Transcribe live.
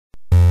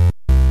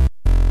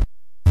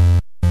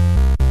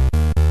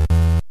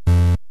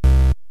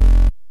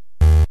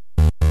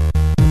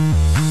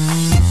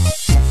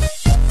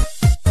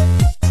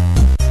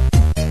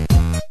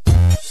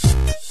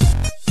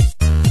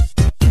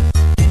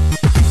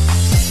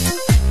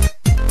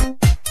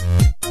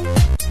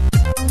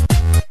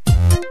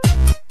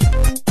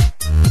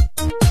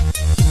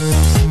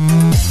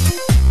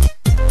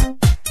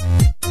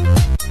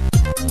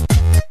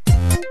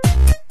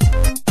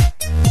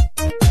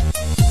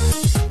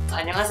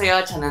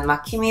안녕하세요. 저는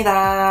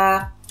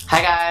마키입니다.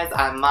 Hi guys,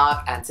 I'm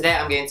Mark and today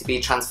I'm going to be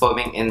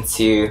transforming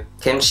into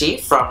Kimchi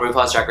from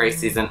RuPaul's Drag Race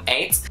Season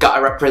 8.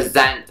 Gotta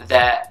represent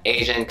the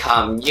Asian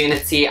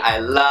community. I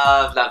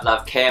love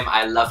Kim.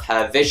 I love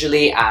her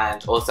visually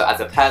and also as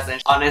a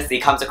person. Honestly,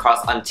 comes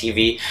across on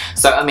TV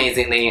so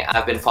amazingly.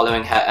 I've been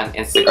following her on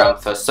Instagram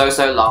for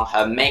so long.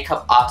 Her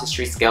makeup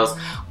artistry skills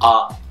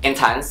are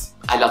intense.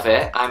 I love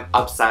it. I'm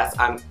obsessed.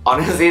 I'm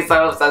honestly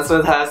so obsessed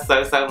with her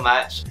so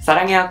much.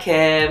 사랑해요,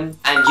 Kim.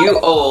 And you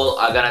all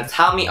are gonna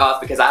tell me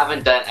off because I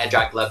haven't done a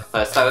drag look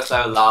for so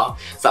long.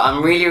 So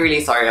I'm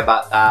really sorry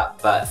about that.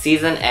 But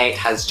season 8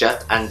 has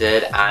just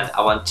ended and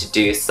I want to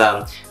do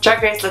some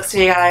drag race looks for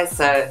you guys.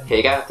 So here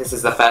you go. This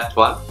is the first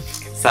one.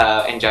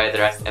 So enjoy the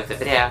rest of the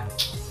video.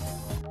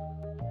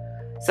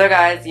 So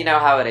guys, you know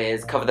how it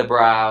is. Cover the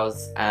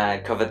brows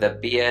and cover the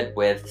beard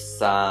with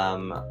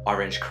some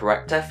orange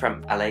corrector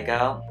from LA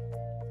Girl.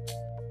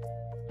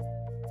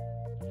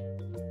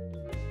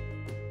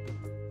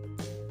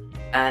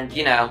 And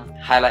you know,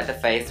 highlight the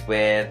face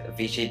with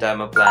Vichy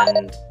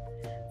Dermablend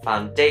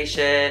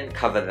foundation,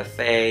 cover the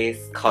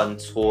face,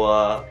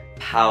 contour,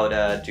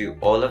 powder, do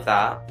all of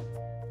that.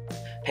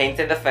 Paint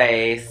in the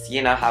face,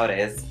 you know how it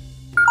is.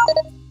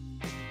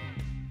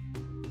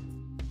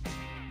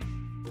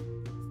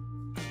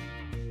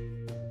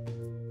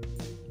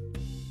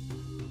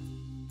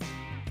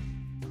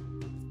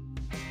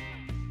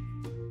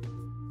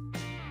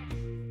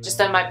 Just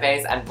done my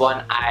face and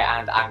one eye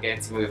and I'm going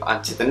to move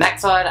on to the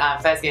next one.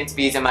 I'm first going to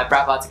be using my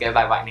brow bar to go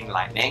by Whitening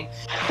Lightning.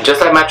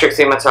 Just like my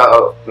Trixie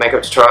Mattel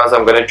makeup tutorials,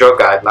 I'm going to draw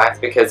guidelines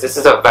because this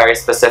is a very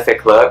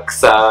specific look,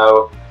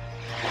 so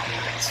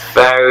it's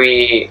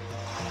very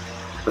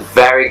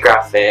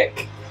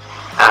graphic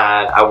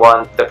and I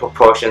want the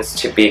proportions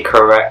to be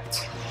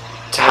correct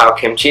to how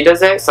Kimchi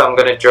does it. So I'm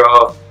going to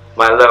draw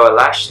my lower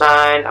lash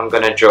line, I'm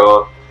going to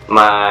draw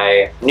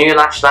my new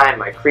lash line,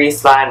 my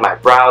crease line, my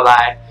brow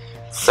line.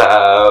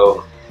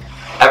 So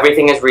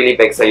everything is really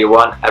big, so you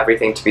want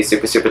everything to be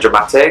super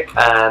dramatic,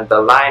 and the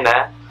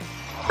liner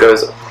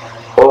goes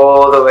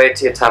all the way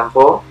to your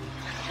temple,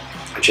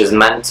 which is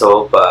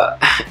mental, but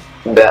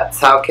that's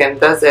how Kim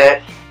does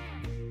it.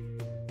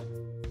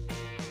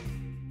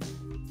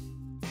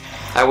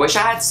 I wish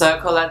I had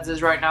circle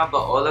lenses right now,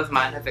 but all of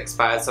mine have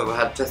expired, so I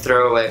had to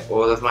throw away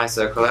all of my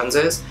circle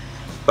lenses.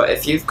 But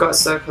if you've got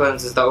circle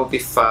lenses, that would be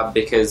fab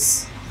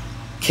because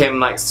Kim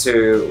likes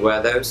to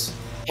wear those.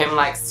 Kim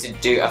likes to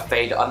do a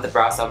fade on the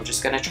brow, so I'm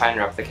just going to try and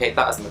replicate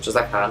that as much as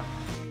I can.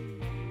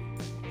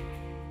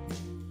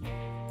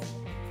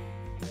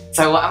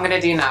 So what I'm going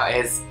to do now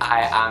is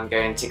I am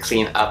going to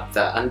clean up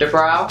the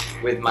underbrow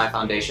with my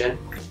foundation.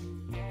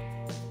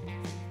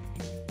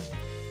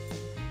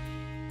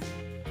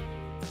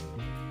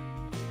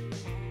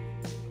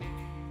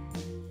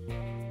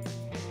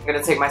 I'm going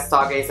to take my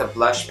Stargazer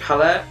blush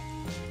palette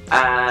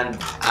and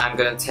I'm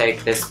going to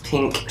take this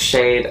pink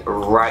shade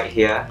right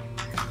here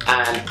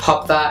and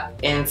pop that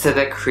into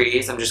the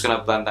crease. I'm just going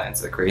to blend that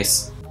into the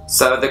crease.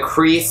 So the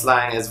crease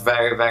line is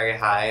very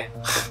high.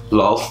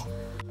 Lol.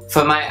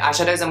 For my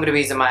eyeshadows, I'm going to be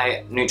using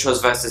my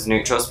NEWtrals versus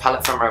NEWtrals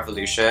palette from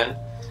Revolution.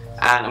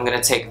 And I'm going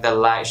to take the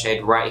light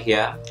shade right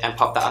here and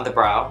pop that on the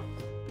brow.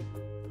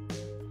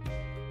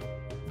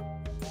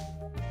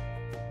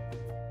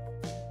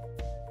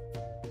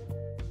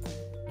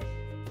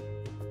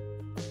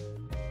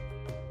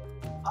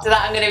 After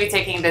that, I'm going to be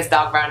taking this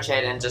dark brown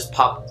shade and just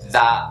pop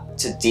that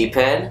to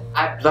deepen.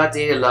 I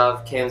bloody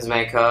love Kim's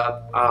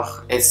makeup.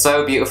 Oh, it's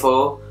so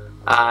beautiful.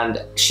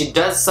 And she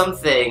does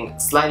something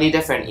slightly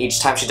different each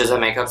time she does her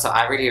makeup, so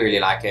I really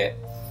like it.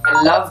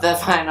 I love the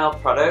final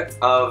product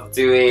of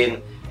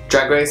doing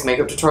Drag Race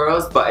makeup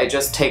tutorials, but it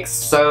just takes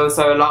so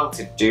long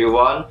to do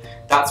one.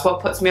 That's what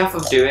puts me off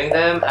of doing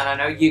them, and I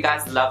know you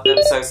guys love them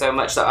so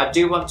much, so I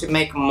do want to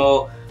make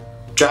more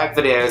drag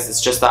videos.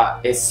 It's just that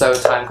it's so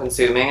time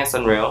consuming, it's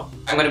unreal.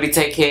 I'm going to be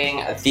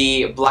taking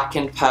the black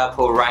and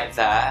purple right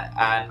there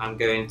and I'm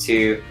going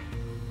to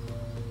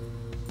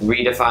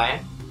redefine.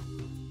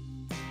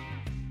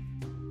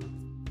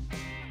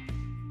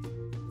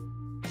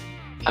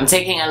 I'm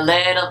taking a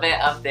little bit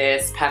of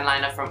this pen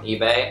liner from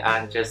eBay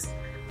and just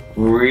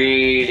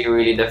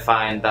really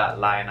define that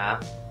liner.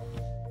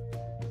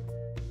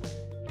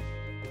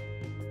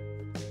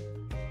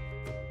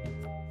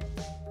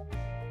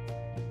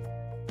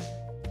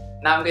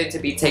 Now I'm going to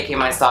be taking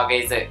my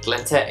Stargazer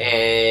glitter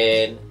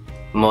in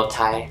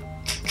Motai.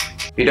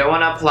 You don't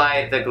want to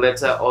apply the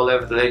glitter all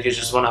over the lid, you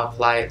just want to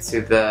apply it to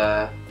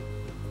the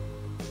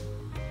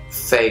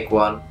fake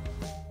one.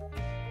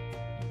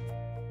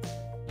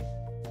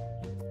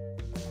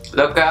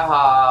 Look at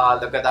her,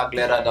 look at that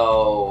glitter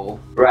though.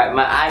 Right,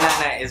 my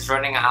eyeliner is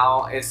running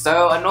out. It's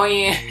so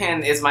annoying.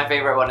 It's my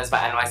favorite one, it's my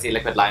NYC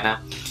Liquid Liner.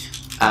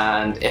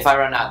 And if I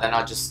run out, then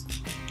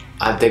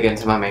I'll dig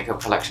into my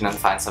makeup collection and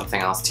find something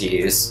else to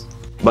use.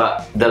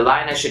 But the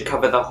liner should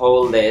cover the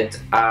whole lid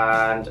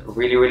and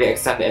really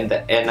extend it in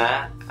the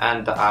inner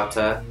and the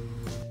outer.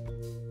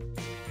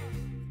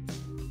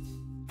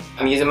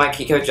 I'm using my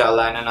Kiko Gel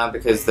Liner now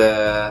because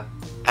the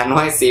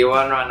NYC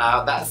one run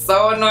out. That's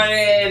so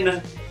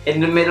annoying! In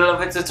the middle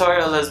of a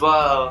tutorial as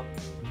well.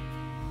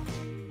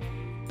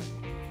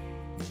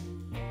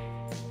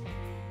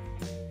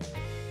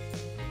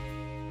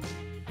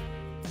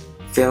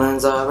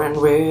 Feelings aren't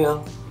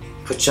real.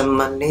 Put your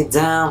money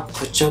down,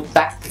 put your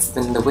back,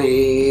 spin the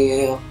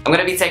wheel. I'm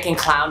gonna be taking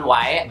Clown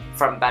White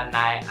from Bad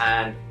Night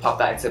and pop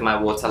that into my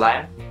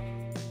waterline.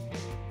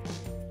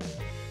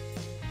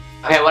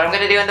 Okay, what I'm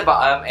gonna do in the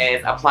bottom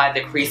is apply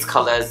the crease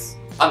colours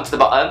onto the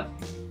bottom.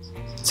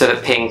 So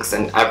the pinks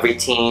and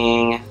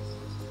everything.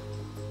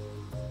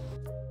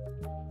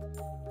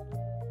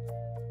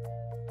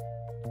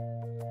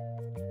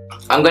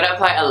 I'm gonna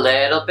apply a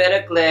little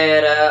bit of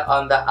glitter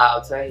on the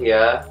outer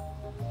here.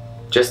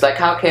 Just like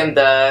how Kim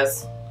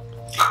does.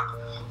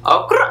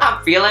 Oh,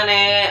 I'm feeling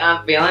it.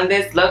 I'm feeling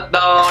this look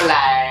though.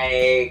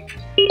 Like,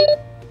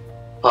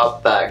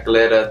 pop that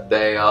glitter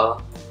there.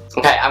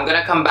 Okay, I'm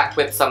gonna come back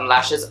with some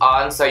lashes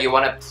on. So you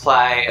want to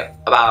apply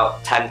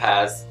about 10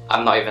 pairs.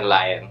 I'm not even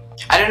lying.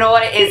 I don't know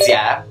what it is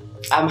yet.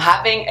 I'm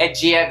having a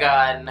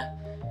Giagun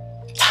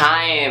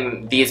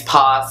time these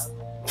past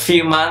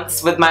few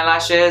months with my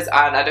lashes,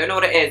 and I don't know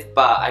what it is,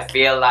 but I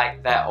feel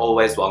like they're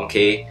always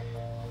wonky.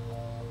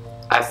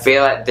 I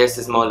feel like this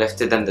is more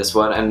lifted than this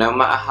one, and no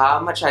matter how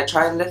much I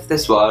try and lift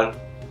this one,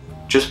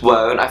 just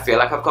won't. I feel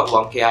like I've got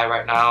wonky eye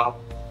right now.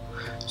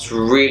 It's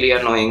really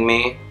annoying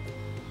me.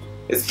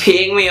 It's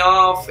peeing me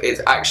off.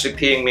 It's actually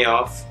peeing me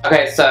off.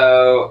 Okay,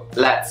 so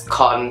let's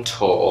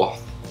contour.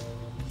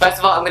 First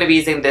of all, I'm going to be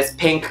using this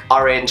pink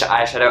orange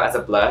eyeshadow as a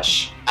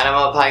blush, and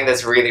I'm applying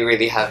this really,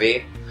 really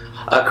heavy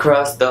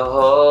across the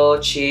whole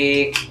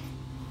cheek.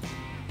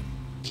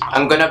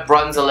 I'm gonna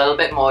bronze a little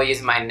bit more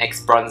using my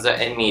NYX Bronzer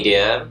in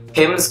medium.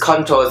 Kim's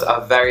contours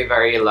are very,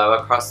 very low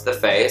across the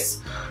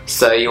face,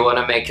 so you want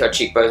to make your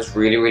cheekbones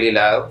really, really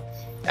low.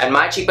 And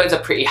my cheekbones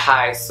are pretty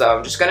high, so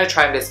I'm just gonna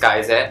try and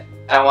disguise it.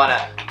 And I want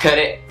to cut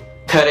it,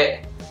 cut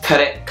it, cut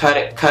it, cut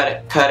it, cut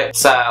it, cut it.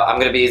 So I'm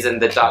gonna be using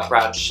the dark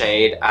brown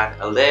shade and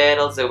a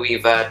little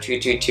Zoeva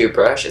 222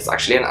 brush. It's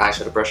actually an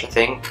eyeshadow brush, I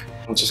think.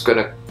 I'm just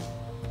gonna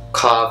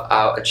carve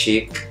out a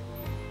cheek.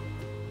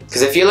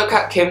 Because if you look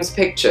at Kim's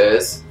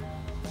pictures,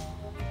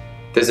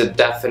 there's a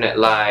definite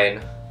line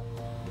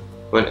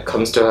when it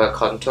comes to her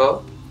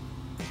contour.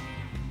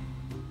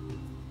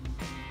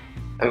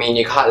 I mean,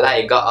 you can't lie,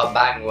 you got a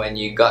bang when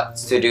you got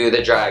to do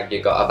the drag,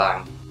 you got a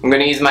bang. I'm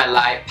going to use my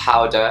light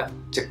powder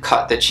to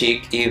cut the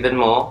cheek even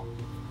more.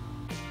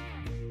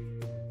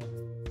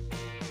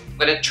 I'm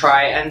going to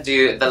try and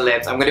do the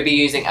lips. I'm going to be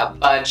using a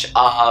bunch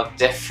of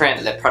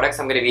different lip products.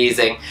 I'm going to be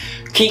using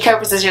Kiko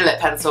Precision Lip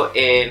Pencil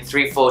in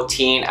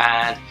 314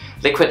 and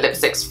liquid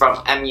lipsticks from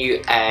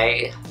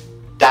MUA.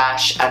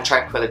 Dash and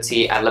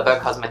Tranquility and Labo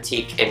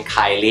Cosmetique in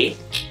Kylie.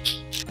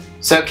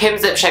 So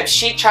Kim's lip shape,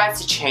 she tries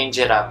to change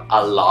it up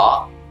a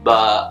lot,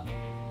 but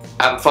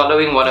I'm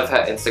following one of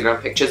her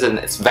Instagram pictures and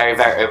it's very,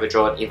 very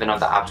overdrawn even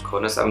on the outer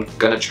corner, so I'm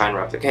gonna try and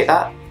replicate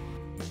that.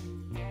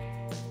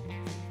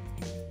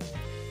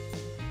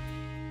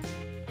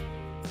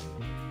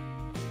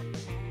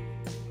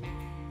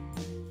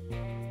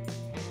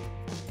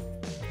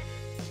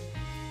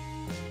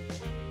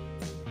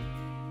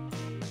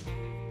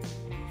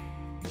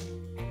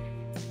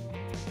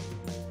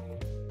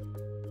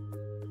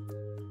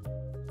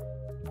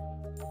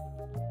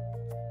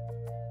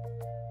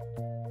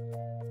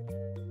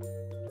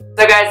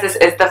 So guys, this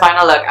is the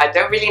final look. I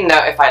don't really know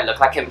if I look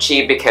like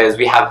Kimchi because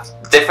we have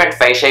different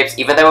face shapes.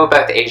 Even though we're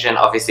both Asian,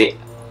 obviously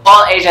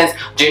all Asians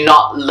do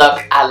not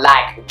look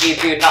alike. We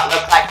do not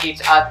look like each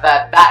other.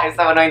 That is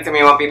so annoying to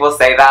me when people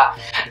say that.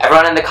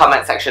 Everyone in the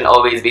comment section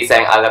always be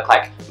saying I look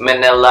like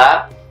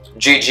Manila,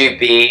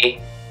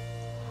 Jujubee,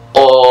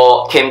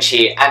 or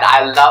Kimchi, and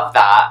I love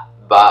that,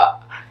 but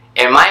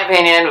in my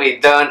opinion, we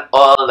don't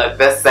all look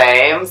the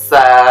same, so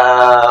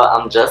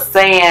I'm just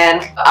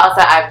saying.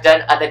 Also, I've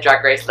done other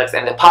Drag Race looks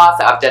in the past.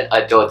 So I've done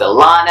Adore the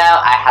Lana,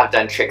 I have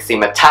done Trixie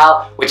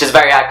Mattel, which is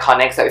very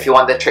iconic, so if you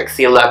want the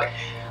Trixie look,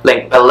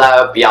 link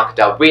below. Bianca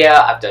Del Rio,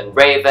 I've done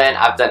Raven,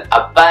 I've done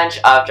a bunch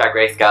of Drag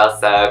Race girls,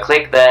 so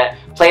click the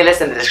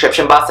playlist in the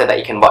description box so that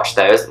you can watch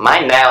those. My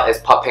nail is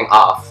popping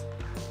off.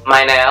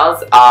 My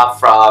nails are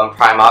from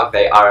Primark,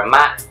 they are a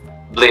matte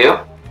blue,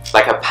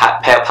 like a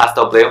pale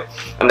pastel blue,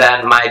 and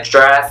then my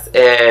dress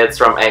is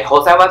from a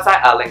wholesale website,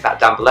 I'll link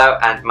that down below,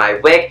 and my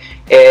wig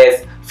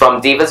is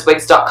from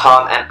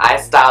divaswigs.com and I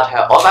styled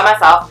her all by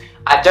myself.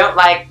 I don't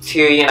like to,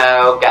 you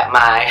know, get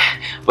my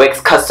wigs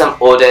custom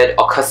ordered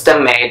or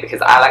custom made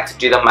because I like to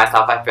do them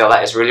myself. I feel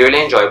like it's really,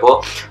 really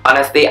enjoyable.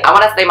 Honestly, I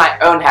want to slay my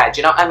own hair, do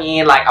you know what I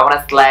mean? Like, I want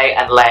to slay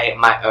and lay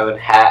my own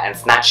hair and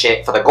snatch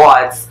it for the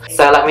gods.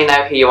 So let me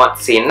know who you want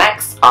to see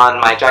next on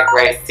my Drag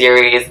Race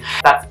series.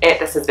 That's it,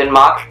 this has been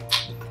Marc.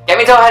 Get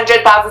me to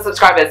 100,000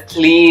 subscribers,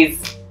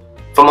 please.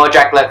 For more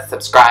drag looks,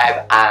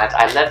 subscribe, and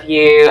I love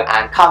you,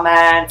 and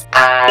comment,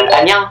 and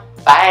annyeong,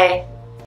 bye!